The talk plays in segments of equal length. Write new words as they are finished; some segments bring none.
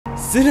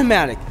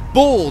cinematic,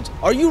 bold.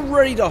 Are you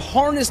ready to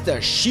harness the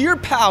sheer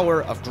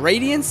power of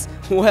gradients?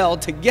 Well,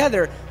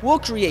 together we'll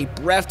create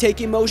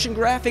breathtaking motion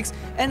graphics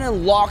and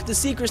unlock the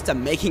secrets to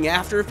making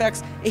After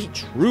Effects a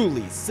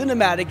truly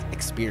cinematic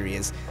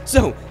experience.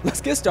 So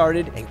let's get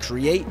started and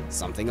create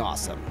something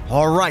awesome.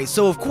 Alright,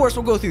 so of course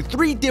we'll go through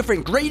 3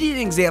 different gradient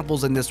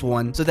examples in this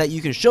one so that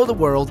you can show the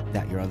world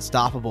that you're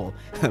unstoppable.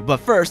 But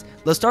first,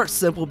 let's start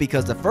simple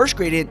because the first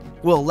gradient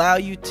will allow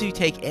you to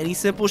take any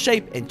simple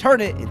shape and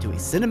turn it into a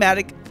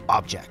cinematic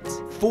object.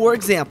 For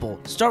example,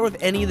 start with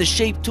any of the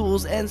shape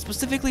tools, and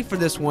specifically for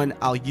this one,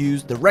 I'll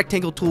use the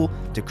rectangle tool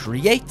to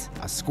create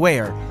a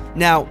square.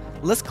 Now,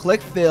 let's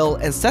click fill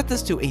and set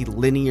this to a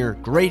linear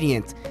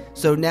gradient.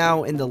 So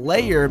now in the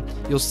layer,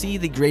 you'll see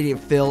the gradient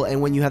fill,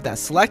 and when you have that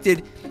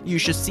selected, you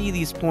should see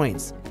these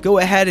points. Go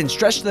ahead and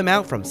stretch them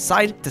out from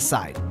side to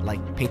side,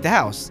 like paint the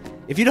house.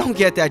 If you don't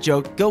get that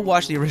joke, go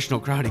watch the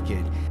original Karate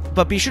Kid.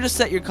 But be sure to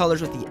set your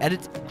colors with the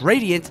edit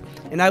gradient,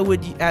 and I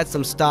would add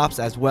some stops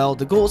as well.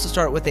 The goal is to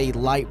start with a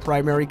light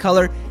primary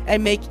color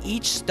and make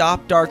each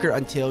stop darker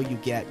until you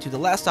get to the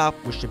last stop,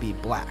 which should be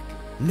black.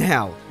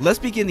 Now, let's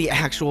begin the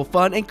actual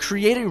fun and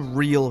create a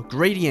real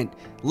gradient.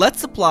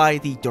 Let's apply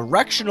the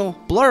directional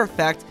blur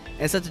effect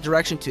and set the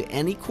direction to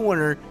any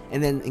corner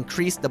and then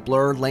increase the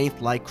blur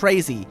length like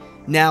crazy.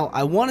 Now,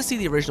 I want to see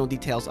the original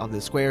details of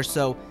the square,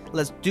 so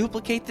let's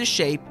duplicate the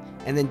shape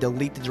and then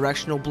delete the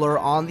directional blur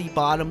on the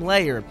bottom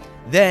layer.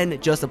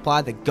 Then just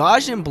apply the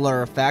Gaussian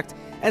blur effect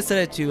and set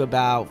it to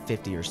about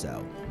 50 or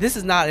so. This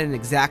is not an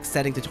exact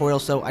setting tutorial,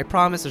 so I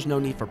promise there's no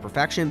need for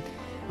perfection.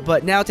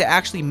 But now to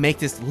actually make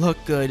this look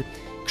good,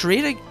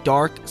 create a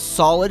dark,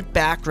 solid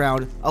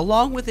background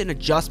along with an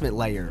adjustment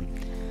layer.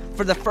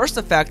 For the first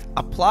effect,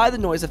 apply the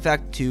noise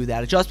effect to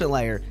that adjustment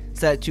layer,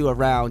 set it to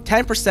around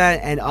 10%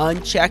 and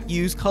uncheck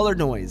use color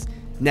noise.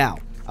 Now,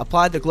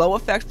 apply the glow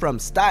effect from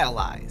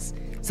Stylize.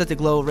 Set the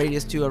glow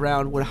radius to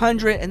around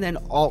 100 and then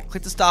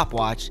click the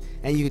stopwatch,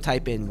 and you can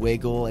type in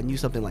wiggle and use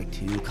something like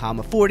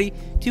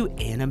 2,40 to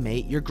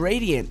animate your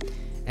gradient.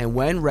 And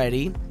when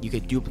ready, you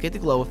can duplicate the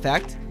glow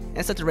effect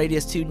and set the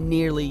radius to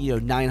nearly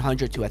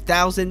 900 to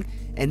 1,000,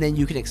 and then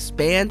you can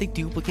expand the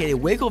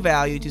duplicated wiggle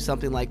value to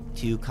something like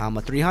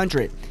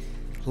 2,300.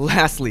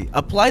 Lastly,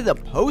 apply the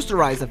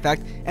posterize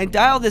effect and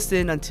dial this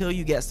in until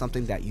you get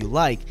something that you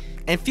like.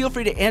 And feel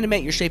free to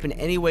animate your shape in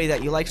any way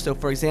that you like. So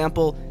for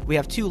example, we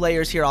have 2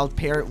 layers here. I'll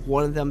pair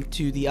one of them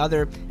to the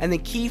other and then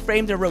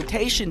keyframe the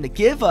rotation to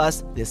give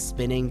us this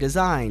spinning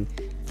design.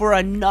 For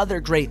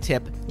another great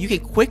tip, you can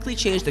quickly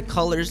change the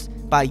colors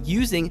by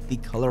using the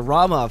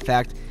colorama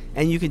effect,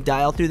 and you can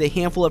dial through the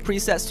handful of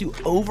presets to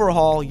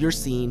overhaul your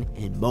scene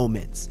in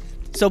moments.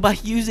 So by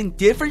using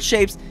different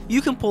shapes,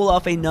 you can pull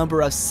off a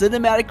number of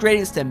cinematic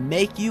gradients to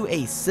make you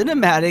a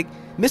cinematic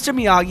Mr.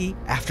 Miyagi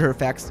After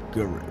Effects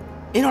guru.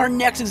 In our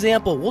next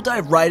example, we'll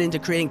dive right into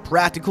creating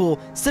practical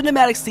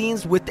cinematic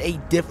scenes with a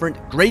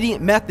different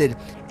gradient method.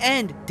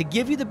 And to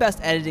give you the best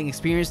editing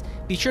experience,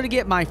 be sure to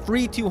get my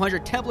free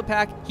 200 template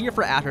pack here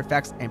for After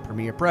Effects and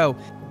Premiere Pro.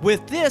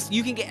 With this,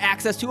 you can get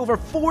access to over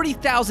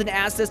 40,000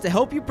 assets to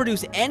help you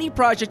produce any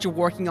project you're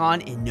working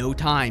on in no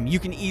time. You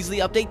can easily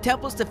update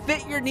templates to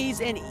fit your needs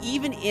and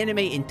even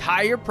animate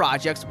entire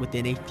projects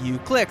within a few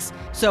clicks.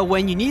 So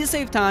when you need to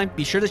save time,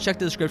 be sure to check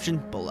the description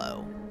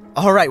below.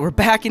 Alright, we're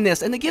back in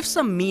this, and to give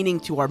some meaning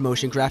to our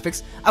motion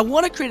graphics, I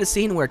want to create a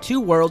scene where 2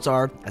 worlds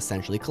are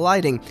essentially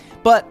colliding,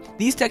 but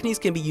these techniques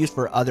can be used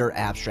for other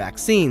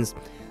abstract scenes.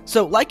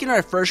 So like in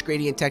our first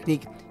gradient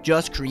technique,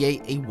 just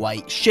create a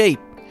white shape.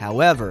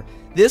 However,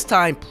 this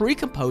time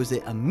pre-compose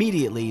it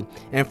immediately,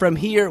 and from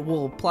here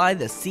we'll apply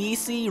the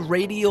CC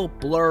radial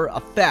blur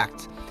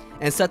effect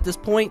and set this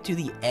point to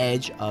the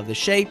edge of the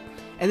shape,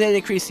 and then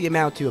increase the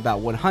amount to about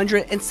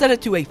 100 and set it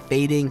to a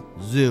fading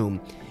zoom.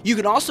 You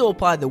can also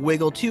apply the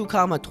wiggle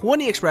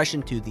 2,20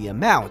 expression to the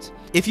amount.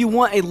 If you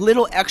want a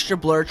little extra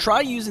blur, try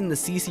using the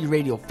CC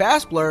radial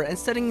fast blur and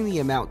setting the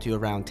amount to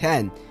around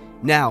 10.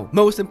 Now,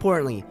 most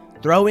importantly,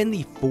 throw in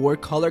the 4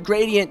 color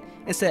gradient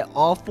and set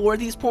all 4 of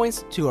these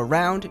points to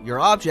around your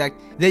object.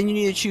 Then you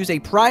need to choose a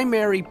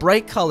primary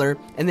bright color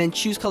and then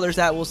choose colors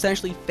that will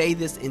essentially fade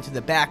this into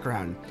the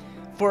background.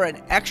 For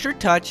an extra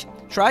touch,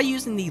 try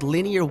using the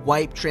linear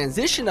wipe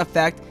transition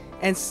effect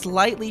and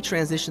slightly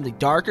transition the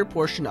darker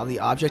portion of the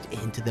object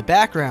into the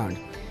background.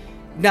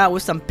 Now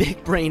with some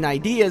big brain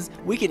ideas,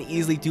 we can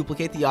easily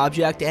duplicate the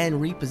object and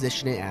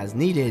reposition it as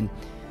needed.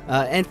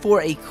 And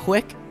for a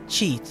quick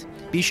cheat,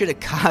 be sure to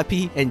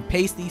copy and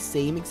paste the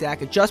same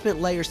exact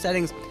adjustment layer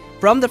settings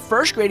from the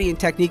first gradient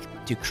technique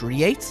to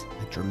create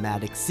a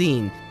dramatic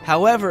scene.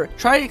 However,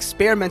 try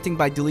experimenting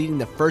by deleting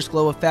the first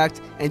glow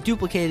effect and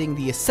duplicating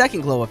the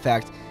second glow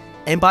effect.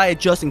 And by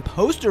adjusting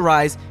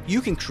posterize,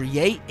 you can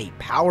create a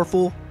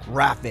powerful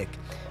graphic.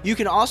 You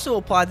can also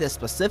apply this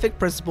specific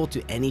principle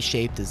to any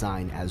shape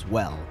design as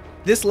well.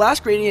 This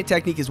last gradient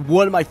technique is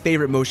one of my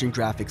favorite motion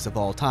graphics of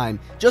all time.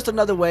 Just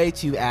another way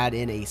to add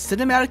in a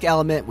cinematic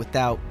element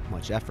without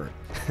much effort.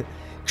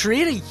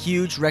 Create a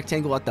huge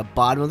rectangle at the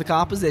bottom of the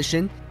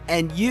composition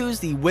and use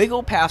the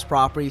wiggle pass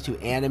property to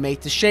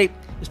animate the shape.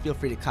 Just feel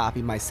free to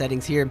copy my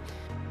settings here.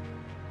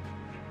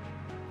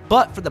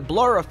 But for the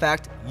blur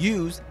effect,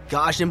 use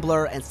Gaussian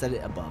blur and set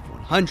it above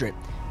 100.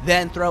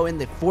 Then throw in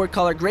the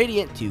 4-color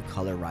gradient to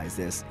colorize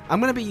this. I'm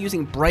going to be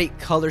using bright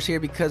colors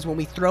here because when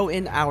we throw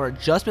in our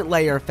adjustment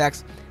layer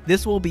effects,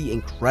 this will be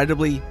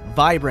incredibly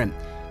vibrant.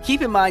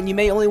 Keep in mind, you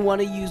may only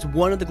want to use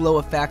one of the glow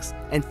effects,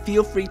 and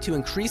feel free to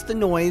increase the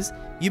noise.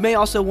 You may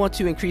also want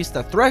to increase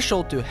the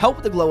threshold to help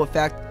with the glow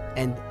effect,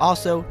 and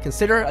also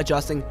consider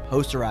adjusting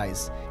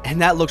posterize.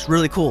 And that looks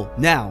really cool.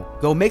 Now,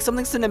 go make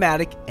something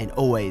cinematic and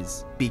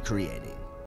always be creative.